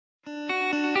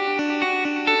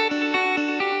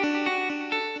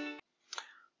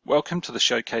Welcome to the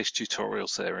Showcase tutorial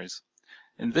series.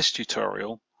 In this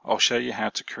tutorial, I'll show you how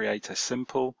to create a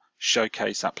simple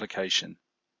Showcase application.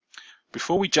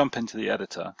 Before we jump into the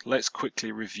editor, let's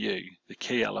quickly review the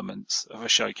key elements of a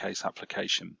Showcase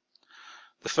application.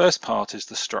 The first part is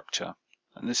the structure,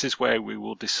 and this is where we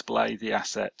will display the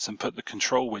assets and put the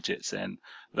control widgets in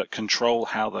that control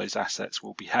how those assets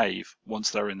will behave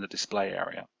once they're in the display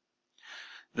area.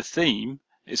 The theme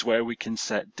is where we can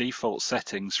set default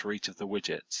settings for each of the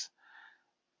widgets.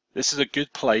 This is a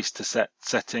good place to set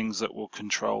settings that will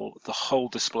control the whole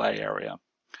display area.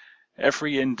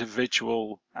 Every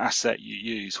individual asset you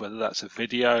use, whether that's a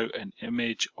video, an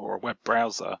image, or a web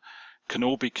browser, can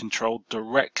all be controlled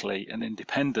directly and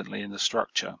independently in the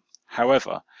structure.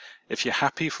 However, if you're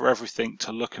happy for everything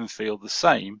to look and feel the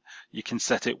same, you can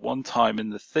set it one time in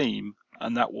the theme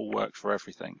and that will work for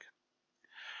everything.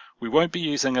 We won't be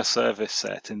using a service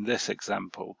set in this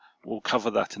example. We'll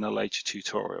cover that in a later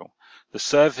tutorial. The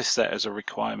service set is a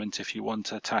requirement if you want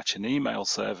to attach an email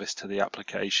service to the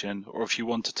application or if you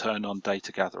want to turn on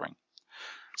data gathering.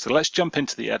 So let's jump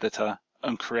into the editor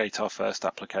and create our first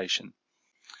application.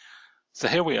 So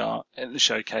here we are in the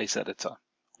Showcase editor.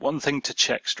 One thing to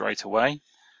check straight away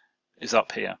is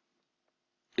up here.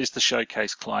 Is the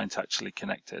Showcase client actually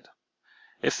connected?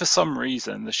 If for some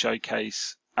reason the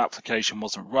Showcase application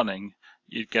wasn't running,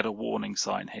 you'd get a warning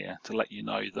sign here to let you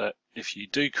know that if you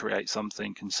do create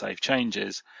something and save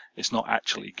changes, it's not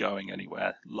actually going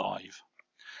anywhere live.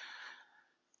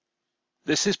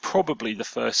 This is probably the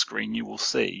first screen you will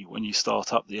see when you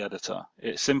start up the editor.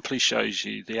 It simply shows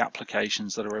you the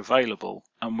applications that are available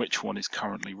and which one is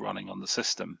currently running on the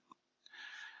system.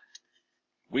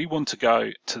 We want to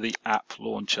go to the App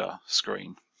Launcher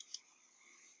screen.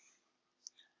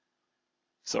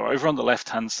 So over on the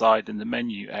left-hand side in the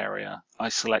menu area, I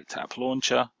select App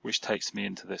Launcher, which takes me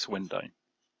into this window.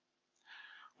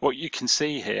 What you can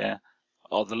see here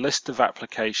are the list of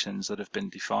applications that have been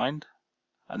defined,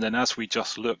 and then as we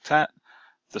just looked at,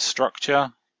 the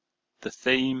structure, the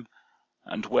theme,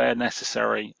 and where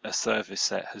necessary, a service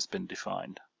set has been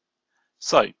defined.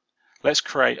 So let's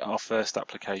create our first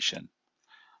application.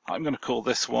 I'm going to call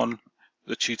this one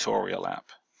the tutorial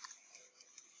app.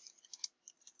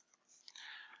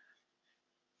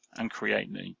 And create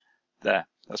new. There,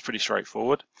 that's pretty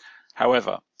straightforward.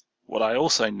 However, what I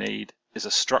also need is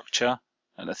a structure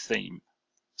and a theme.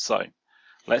 So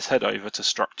let's head over to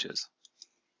structures.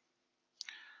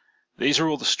 These are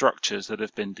all the structures that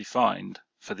have been defined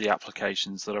for the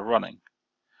applications that are running.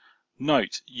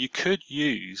 Note, you could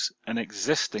use an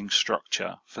existing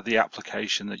structure for the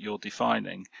application that you're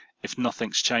defining if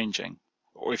nothing's changing,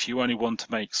 or if you only want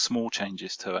to make small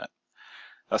changes to it.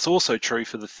 That's also true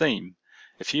for the theme.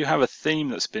 If you have a theme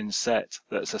that's been set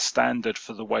that's a standard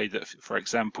for the way that, for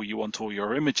example, you want all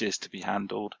your images to be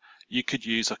handled, you could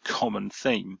use a common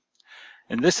theme.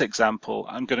 In this example,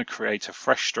 I'm going to create a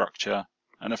fresh structure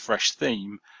and a fresh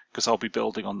theme because I'll be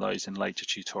building on those in later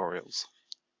tutorials.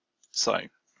 So,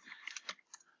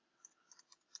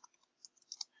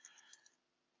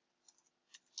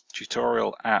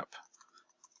 tutorial app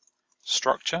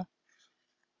structure.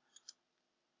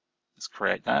 Let's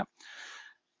create that.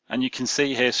 And you can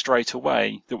see here straight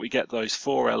away that we get those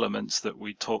four elements that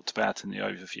we talked about in the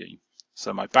overview.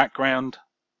 So my background,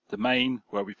 the main,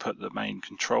 where we put the main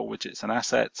control widgets and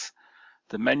assets,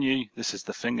 the menu, this is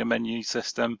the finger menu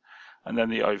system, and then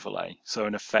the overlay, so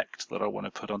an effect that I want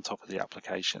to put on top of the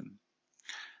application.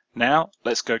 Now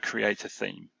let's go create a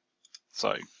theme.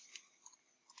 So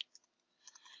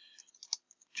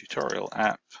tutorial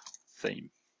app theme,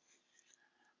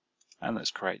 and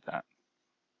let's create that.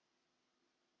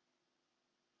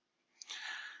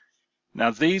 Now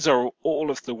these are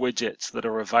all of the widgets that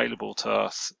are available to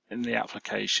us in the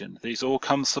application. These all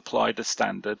come supplied as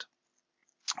standard.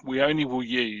 We only will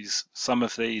use some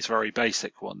of these very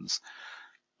basic ones.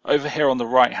 Over here on the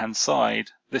right hand side,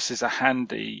 this is a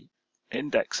handy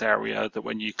index area that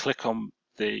when you click on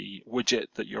the widget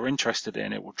that you're interested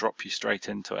in, it will drop you straight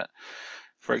into it.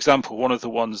 For example, one of the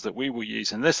ones that we will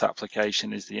use in this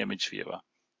application is the image viewer.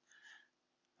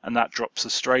 And that drops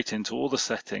us straight into all the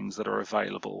settings that are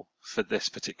available for this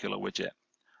particular widget.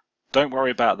 Don't worry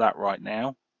about that right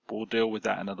now. We'll deal with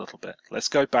that in a little bit. Let's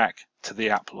go back to the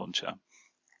app launcher.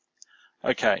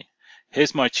 Okay,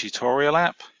 here's my tutorial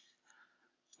app.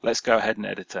 Let's go ahead and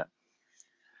edit it.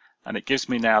 And it gives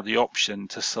me now the option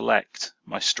to select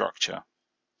my structure.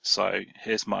 So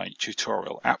here's my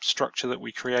tutorial app structure that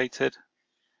we created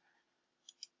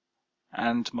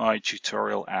and my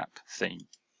tutorial app theme.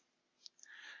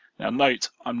 Now note,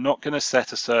 I'm not going to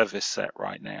set a service set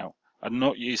right now. I'm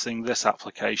not using this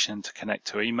application to connect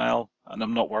to email, and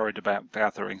I'm not worried about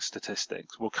gathering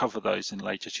statistics. We'll cover those in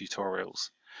later tutorials.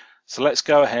 So let's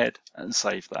go ahead and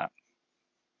save that.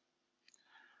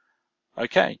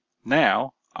 Okay,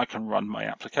 now I can run my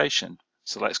application.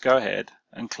 So let's go ahead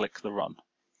and click the run.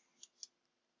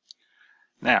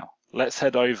 Now, let's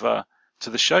head over to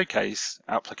the Showcase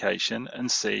application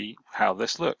and see how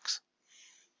this looks.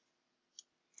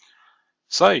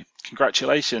 So,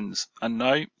 congratulations, and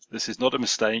no, this is not a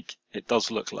mistake, it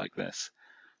does look like this.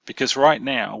 Because right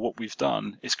now, what we've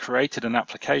done is created an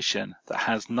application that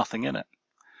has nothing in it.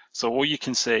 So all you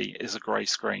can see is a grey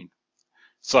screen.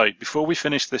 So before we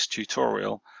finish this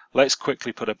tutorial, let's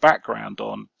quickly put a background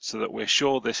on so that we're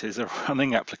sure this is a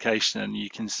running application and you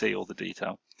can see all the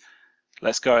detail.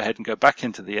 Let's go ahead and go back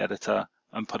into the editor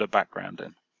and put a background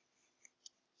in.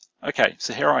 Okay,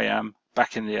 so here I am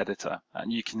back in the editor,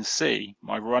 and you can see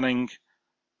my running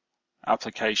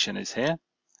application is here.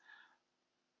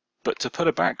 But to put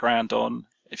a background on,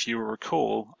 if you will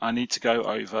recall, I need to go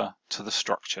over to the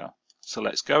structure. So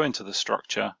let's go into the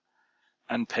structure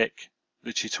and pick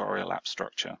the tutorial app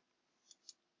structure.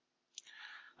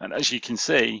 And as you can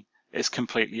see, it's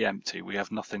completely empty. We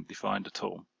have nothing defined at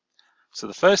all. So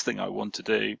the first thing I want to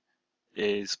do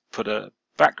is put a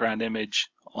background image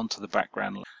onto the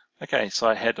background. Okay, so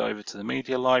I head over to the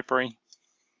media library,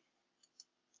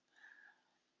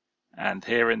 and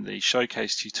here in the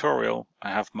Showcase tutorial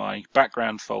I have my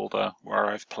background folder where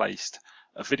I've placed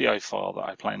a video file that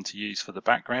I plan to use for the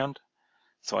background.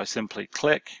 So I simply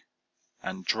click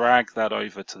and drag that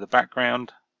over to the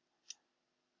background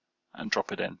and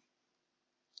drop it in.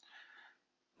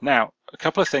 Now, a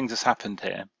couple of things has happened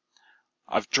here.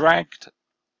 I've dragged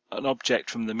an object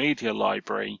from the media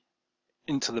library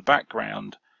into the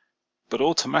background, but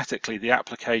automatically the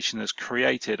application has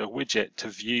created a widget to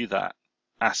view that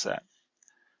asset.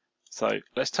 So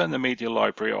let's turn the media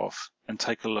library off and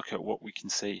take a look at what we can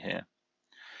see here.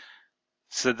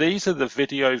 So these are the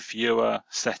video viewer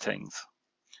settings.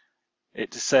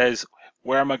 It says,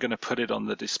 where am I going to put it on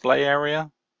the display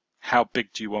area? How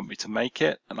big do you want me to make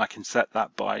it? And I can set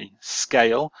that by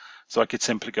scale. So I could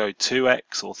simply go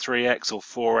 2x or 3x or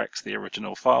 4x the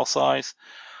original file size.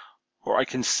 Or I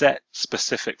can set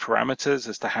specific parameters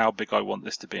as to how big I want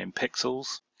this to be in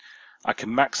pixels. I can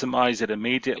maximize it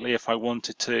immediately if I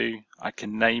wanted to. I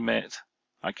can name it.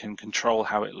 I can control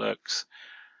how it looks.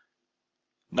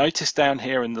 Notice down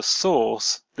here in the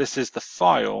source, this is the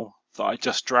file that I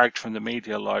just dragged from the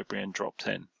media library and dropped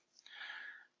in.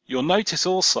 You'll notice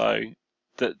also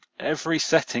that every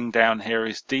setting down here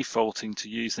is defaulting to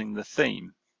using the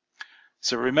theme.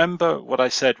 So remember what I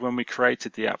said when we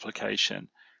created the application.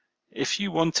 If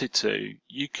you wanted to,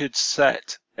 you could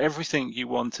set everything you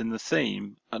want in the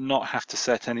theme and not have to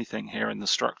set anything here in the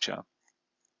structure.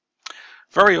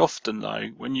 Very often though,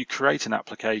 when you create an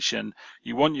application,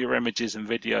 you want your images and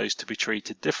videos to be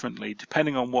treated differently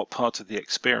depending on what part of the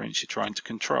experience you're trying to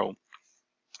control.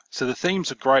 So the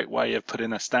theme's a great way of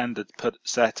putting a standard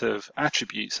set of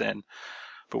attributes in,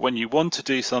 but when you want to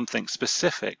do something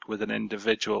specific with an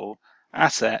individual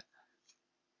asset,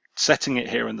 setting it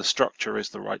here in the structure is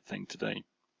the right thing to do.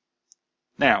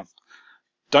 Now,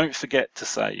 don't forget to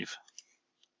save.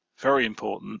 Very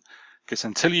important, because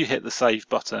until you hit the save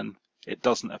button, it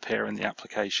doesn't appear in the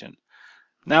application.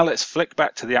 Now let's flick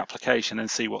back to the application and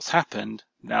see what's happened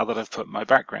now that I've put my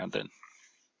background in.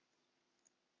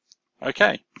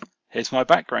 Okay, here's my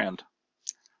background.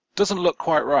 Doesn't look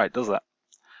quite right, does it?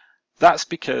 That's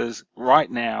because right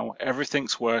now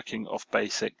everything's working off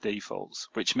basic defaults,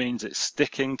 which means it's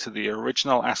sticking to the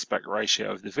original aspect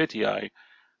ratio of the video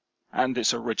and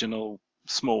its original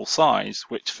small size,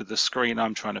 which for the screen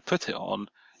I'm trying to put it on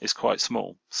is quite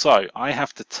small. So I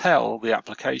have to tell the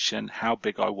application how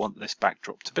big I want this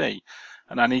backdrop to be,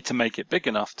 and I need to make it big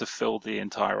enough to fill the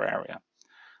entire area.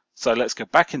 So let's go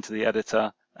back into the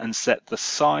editor and set the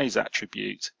size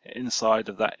attribute inside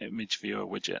of that image viewer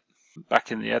widget.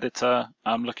 Back in the editor,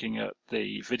 I'm looking at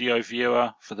the video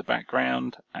viewer for the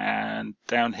background, and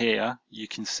down here you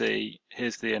can see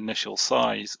here's the initial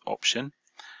size option.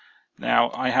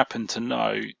 Now I happen to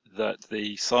know that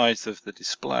the size of the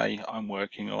display I'm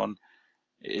working on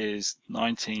is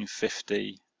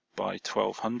 1950 by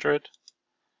 1200.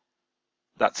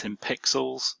 That's in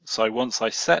pixels. So once I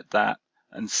set that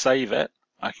and save it,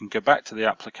 I can go back to the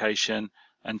application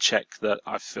and check that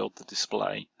I've filled the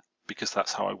display, because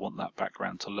that's how I want that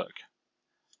background to look.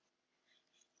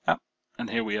 And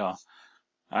here we are.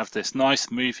 I have this nice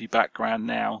movie background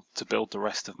now to build the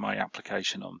rest of my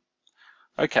application on.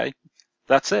 Okay,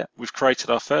 that's it. We've created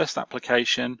our first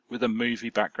application with a movie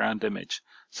background image.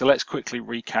 So let's quickly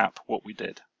recap what we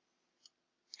did.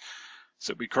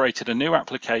 So we created a new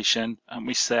application and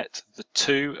we set the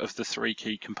 2 of the 3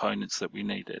 key components that we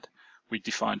needed. We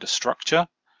defined a structure,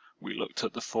 we looked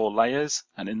at the 4 layers,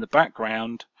 and in the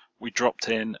background we dropped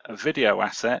in a video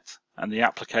asset, and the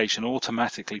application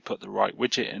automatically put the right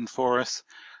widget in for us.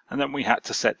 And then we had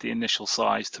to set the initial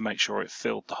size to make sure it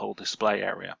filled the whole display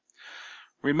area.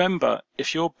 Remember,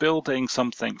 if you're building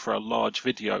something for a large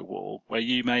video wall where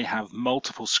you may have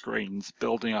multiple screens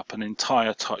building up an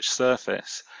entire touch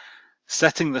surface,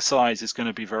 setting the size is going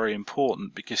to be very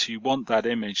important because you want that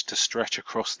image to stretch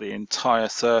across the entire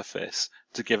surface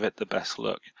to give it the best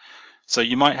look. So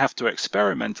you might have to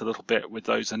experiment a little bit with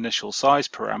those initial size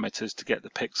parameters to get the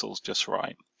pixels just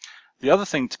right. The other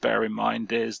thing to bear in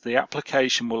mind is the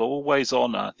application will always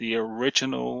honor the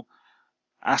original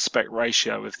aspect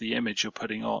ratio of the image you're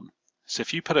putting on. So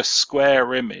if you put a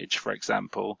square image, for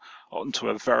example, onto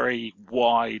a very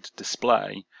wide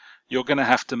display, you're going to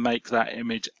have to make that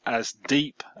image as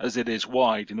deep as it is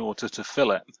wide in order to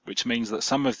fill it, which means that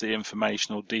some of the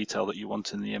information or detail that you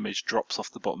want in the image drops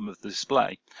off the bottom of the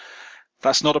display.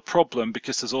 That's not a problem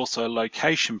because there's also a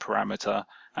location parameter,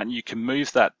 and you can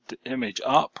move that image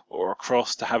up or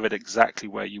across to have it exactly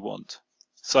where you want.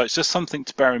 So it's just something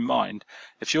to bear in mind.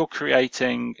 If you're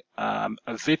creating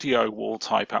a video wall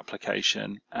type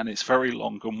application and it's very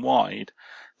long and wide,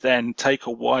 then take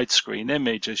a widescreen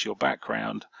image as your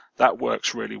background. That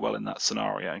works really well in that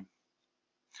scenario.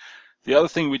 The other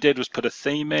thing we did was put a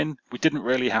theme in. We didn't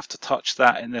really have to touch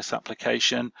that in this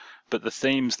application, but the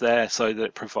theme's there so that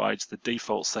it provides the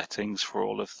default settings for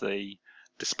all of the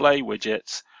display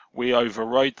widgets. We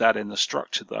overrode that in the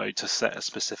structure though to set a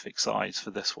specific size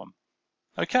for this one.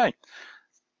 Okay,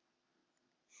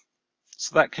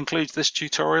 so that concludes this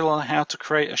tutorial on how to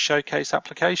create a showcase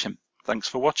application. Thanks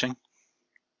for watching.